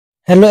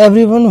Hello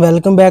everyone,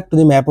 welcome back to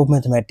the map of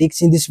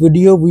mathematics. In this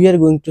video we are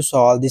going to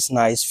solve this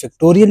nice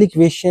factorial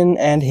equation,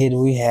 and here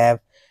we have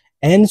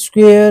n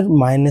square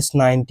minus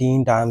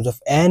 19 times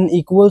of n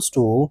equals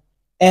to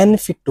n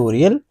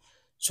factorial.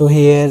 So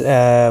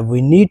here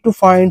we need to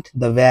find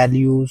the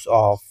values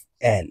of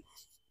n.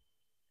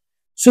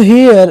 So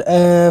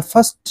here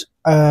first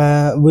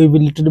we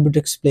will little bit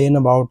explain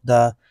about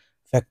the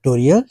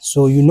factorial.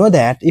 So you know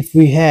that if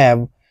we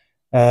have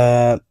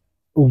 1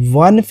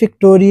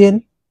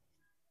 factorial,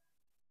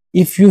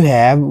 if you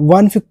have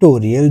 1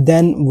 factorial,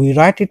 then we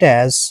write it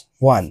as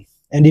 1,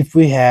 and if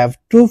we have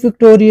 2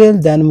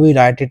 factorial, then we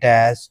write it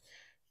as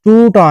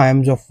 2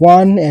 times of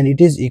 1 and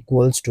it is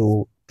equals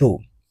to 2.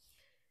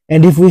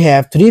 And if we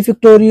have 3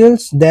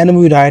 factorials, then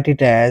we write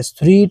it as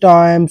 3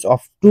 times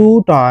of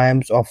 2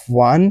 times of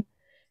 1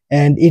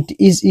 and it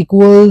is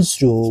equals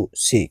to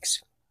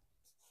 6.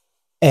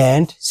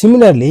 And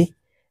similarly,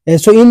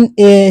 so in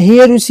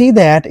here you see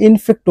that in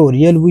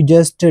factorial we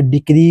just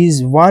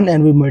decrease 1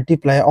 and we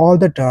multiply all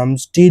the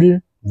terms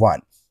till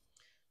 1.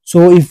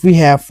 So if we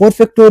have 4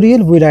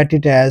 factorial, we write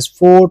it as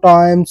 4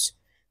 times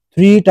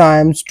 3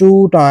 times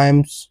 2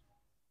 times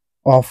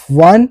of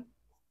 1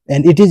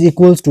 and it is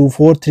equals to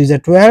 4 3s are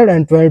 12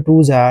 and 12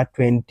 2s are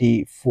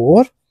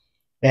 24.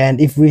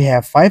 And if we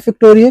have 5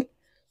 factorial,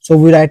 so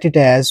we write it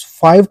as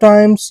 5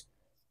 times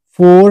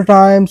 4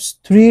 times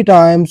 3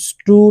 times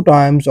 2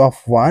 times of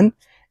 1,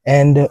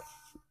 and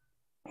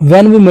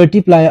when we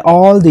multiply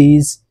all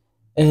these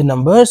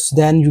numbers,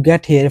 then you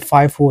get here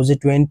 5 4s are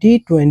 20,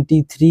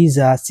 23s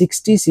are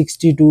 60,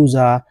 62s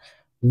are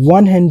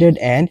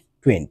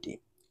 120.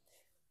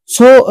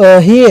 So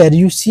here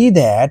you see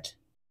that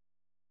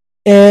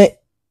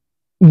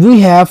we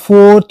have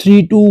 4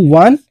 3 2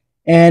 1,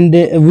 and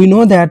we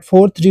know that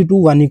 4 3 2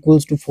 1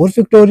 equals to 4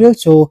 factorial.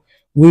 So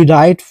we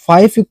write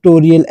 5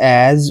 factorial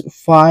as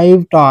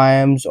 5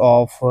 times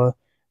of 4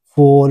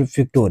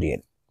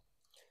 factorial.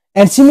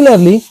 And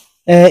similarly,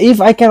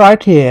 if I can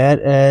write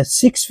here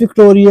 6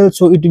 factorial,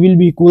 so it will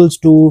be equals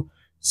to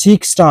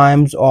 6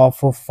 times of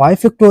 5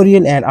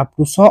 factorial and up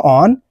to so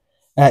on.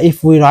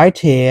 If we write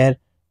here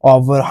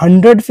over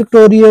 100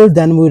 factorial,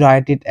 then we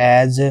write it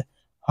as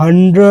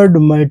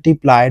 100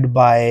 multiplied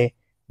by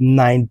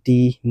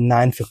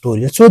 99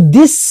 factorial. So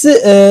this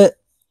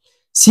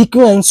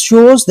sequence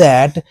shows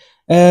that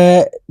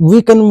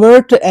we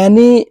convert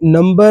any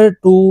number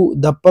to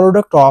the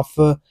product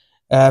of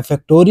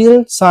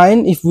factorial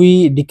sign if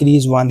we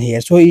decrease 1 here.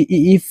 So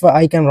if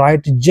I can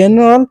write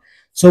general,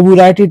 so we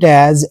write it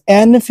as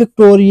n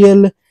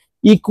factorial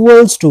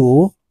equals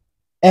to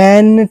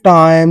n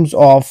times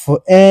of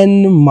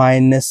n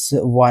minus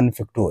 1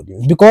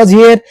 factorial, because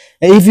here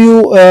if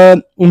you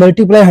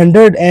multiply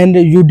 100 and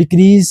you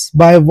decrease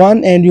by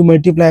 1 and you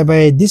multiply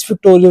by this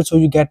factorial, so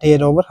you get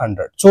here over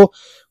 100. So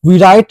we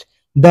write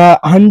the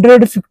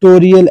 100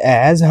 factorial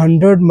as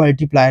 100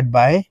 multiplied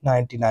by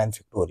 99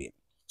 factorial.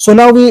 So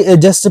now we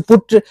just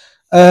put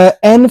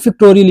n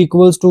factorial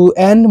equals to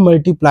n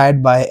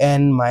multiplied by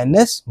n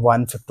minus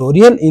 1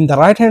 factorial in the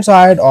right hand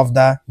side of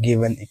the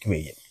given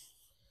equation.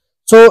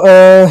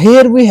 So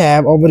here we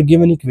have our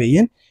given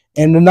equation,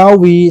 and now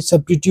we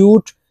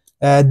substitute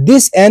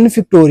this n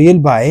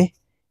factorial by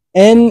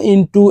n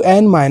into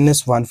n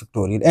minus 1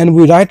 factorial, and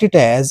we write it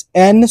as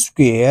n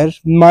square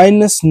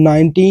minus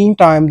 19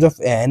 times of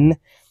n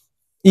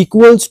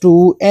equals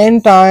to n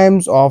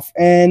times of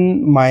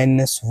n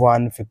minus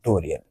 1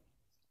 factorial.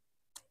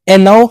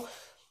 And now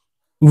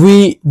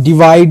we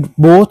divide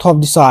both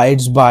of the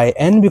sides by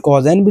n,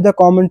 because n be the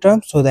common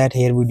term, so that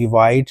here we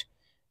divide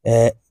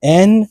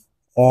n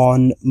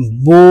on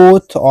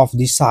both of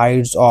the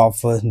sides of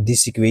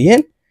this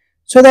equation,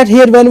 so that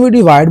here when we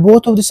divide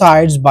both of the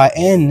sides by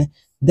n,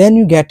 then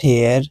you get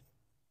here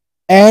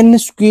n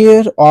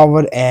square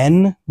over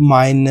n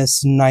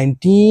minus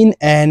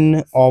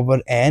 19n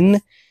over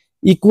n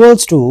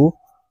equals to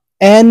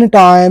n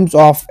times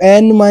of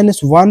n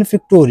minus 1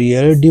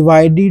 factorial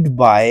divided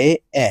by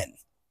n.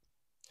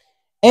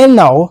 And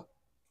now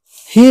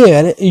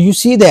here you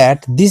see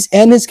that this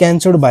n is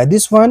cancelled by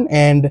this one,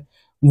 and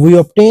we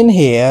obtain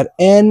here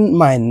n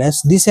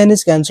minus, this n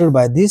is cancelled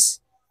by this,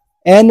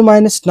 n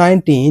minus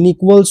 19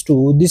 equals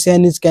to this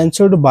n is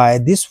cancelled by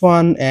this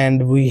one,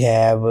 and we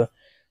have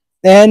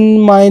n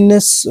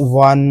minus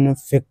 1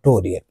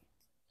 factorial.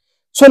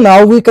 So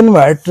now we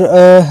convert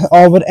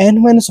our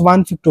n minus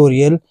 1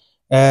 factorial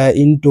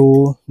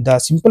into the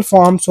simple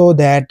form, so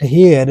that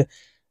here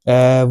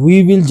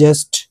we will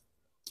just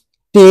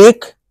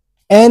take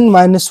n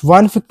minus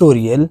 1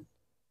 factorial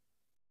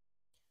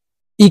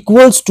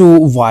equals to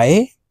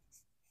y,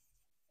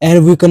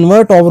 and we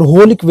convert our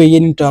whole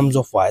equation in terms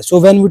of y. So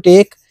when we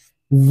take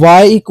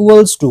y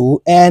equals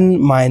to n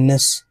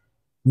minus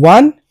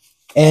 1,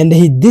 and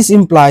this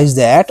implies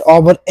that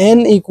our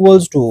n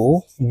equals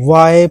to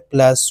y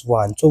plus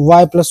 1, so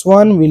y plus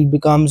 1 will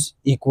becomes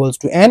equals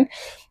to n.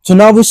 So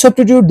now we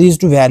substitute these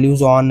two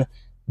values on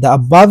the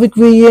above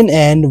equation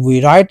and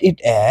we write it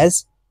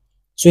as,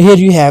 so here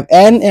you have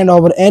n, and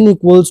our n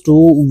equals to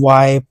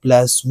y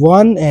plus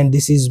 1, and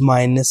this is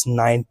minus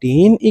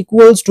 19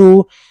 equals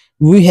to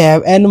we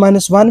have n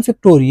minus 1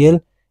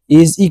 factorial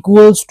is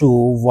equals to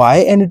y,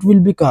 and it will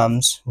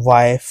becomes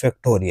y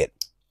factorial.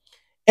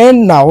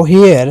 And now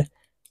here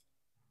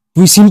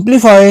we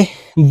simplify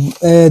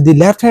the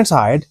left hand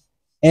side,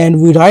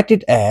 and we write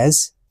it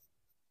as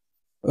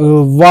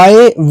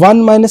y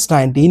 1 minus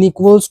 19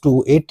 equals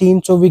to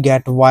 18, so we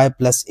get y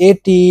plus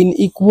 18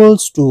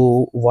 equals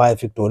to y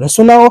factorial.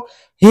 So now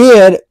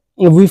here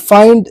we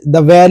find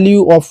the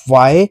value of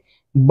y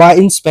by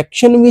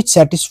inspection, which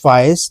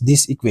satisfies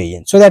this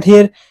equation. So that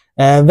here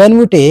when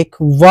we take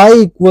y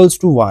equals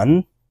to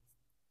 1,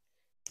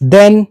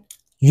 then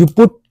you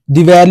put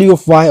the value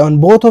of y on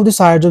both of the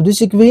sides of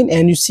this equation,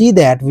 and you see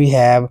that we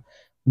have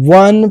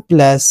 1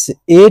 plus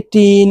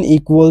 18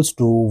 equals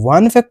to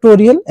 1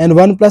 factorial, and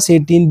 1 plus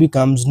 18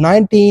 becomes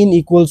 19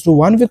 equals to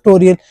 1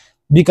 factorial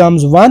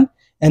becomes 1,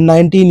 and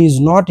 19 is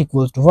not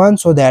equals to 1,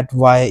 so that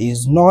y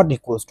is not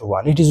equals to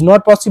 1. It is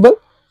not possible.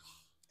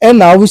 And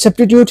now we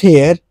substitute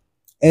here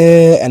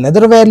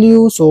another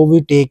value, so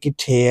we take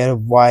it here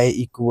y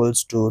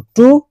equals to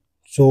 2.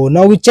 So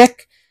now we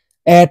check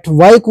at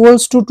y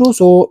equals to 2.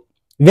 So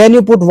when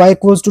you put y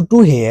equals to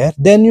 2 here,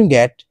 then you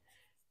get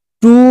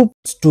 2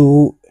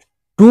 plus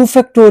 2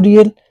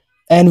 factorial,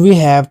 and we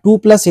have 2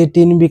 plus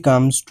 18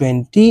 becomes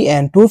 20,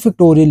 and 2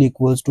 factorial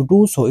equals to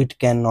 2, so it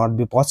cannot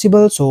be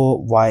possible. So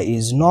y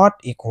is not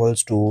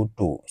equals to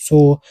 2.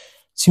 So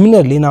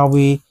similarly, now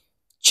we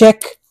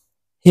check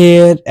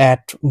here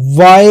at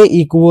y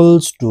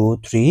equals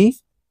to 3,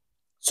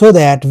 so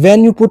that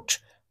when you put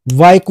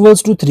y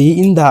equals to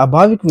 3 in the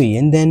above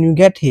equation, then you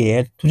get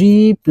here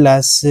 3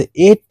 plus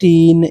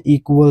 18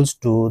 equals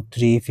to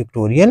 3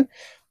 factorial,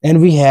 and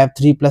we have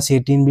 3 plus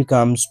 18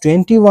 becomes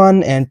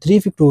 21, and 3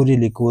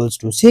 factorial equals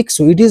to 6.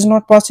 So it is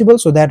not possible,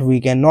 so that we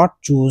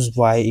cannot choose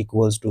y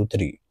equals to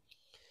 3.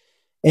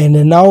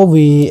 And now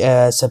we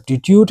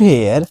substitute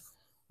here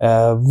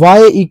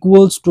y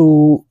equals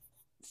to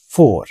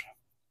 4.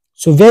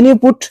 So when you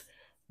put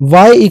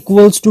y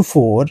equals to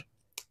 4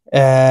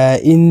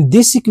 in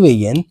this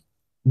equation,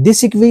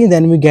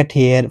 then we get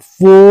here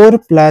 4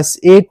 plus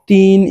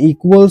 18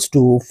 equals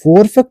to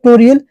 4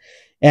 factorial,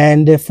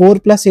 and 4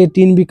 plus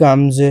 18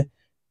 becomes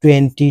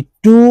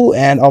 22,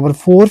 and our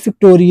 4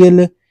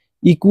 factorial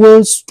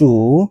equals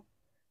to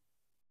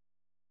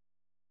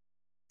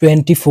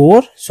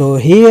 24. So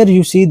here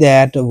you see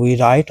that we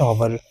write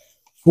our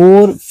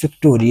 4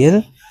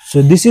 factorial.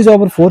 So this is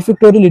our 4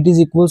 factorial, it is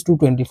equals to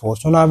 24.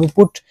 So now we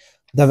put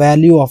the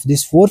value of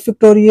this 4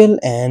 factorial,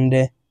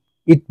 and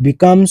it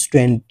becomes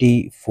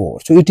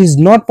 24. So it is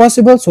not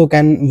possible, so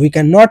we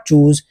cannot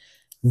choose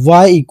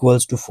y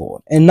equals to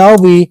 4. And now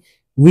we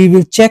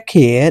will check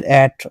here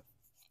at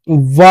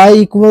y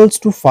equals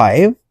to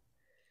 5.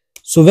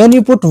 So when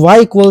you put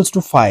y equals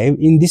to 5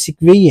 in this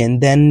equation,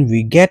 then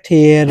we get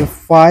here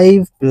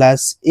 5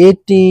 plus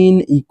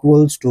 18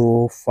 equals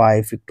to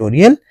 5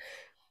 factorial,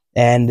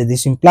 and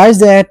this implies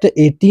that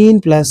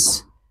 18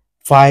 plus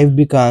 5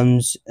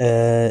 becomes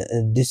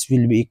this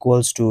will be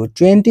equals to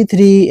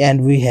 23,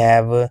 and we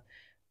have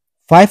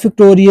 5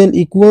 factorial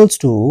equals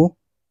to.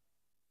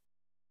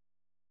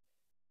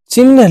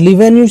 Similarly,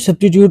 when you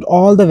substitute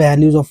all the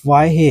values of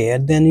y here,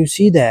 then you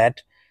see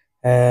that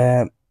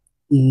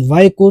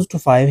y equals to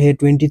 5 here,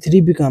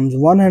 23 becomes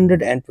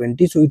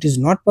 120, so it is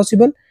not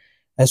possible.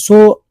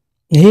 So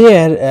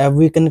here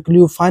we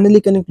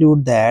finally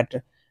conclude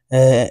that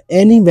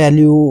any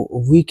value,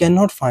 we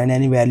cannot find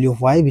any value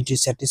of y which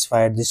is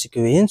satisfied this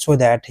equation, so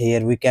that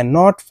here we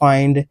cannot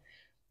find,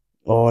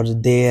 or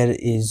there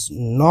is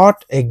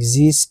not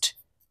exist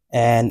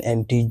an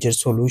integer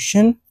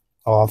solution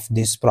of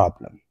this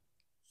problem,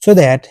 so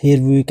that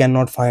here we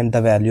cannot find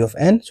the value of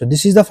n. So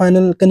this is the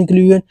final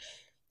conclusion,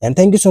 and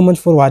thank you so much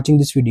for watching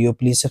this video.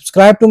 Please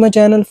subscribe to my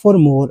channel for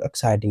more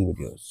exciting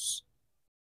videos.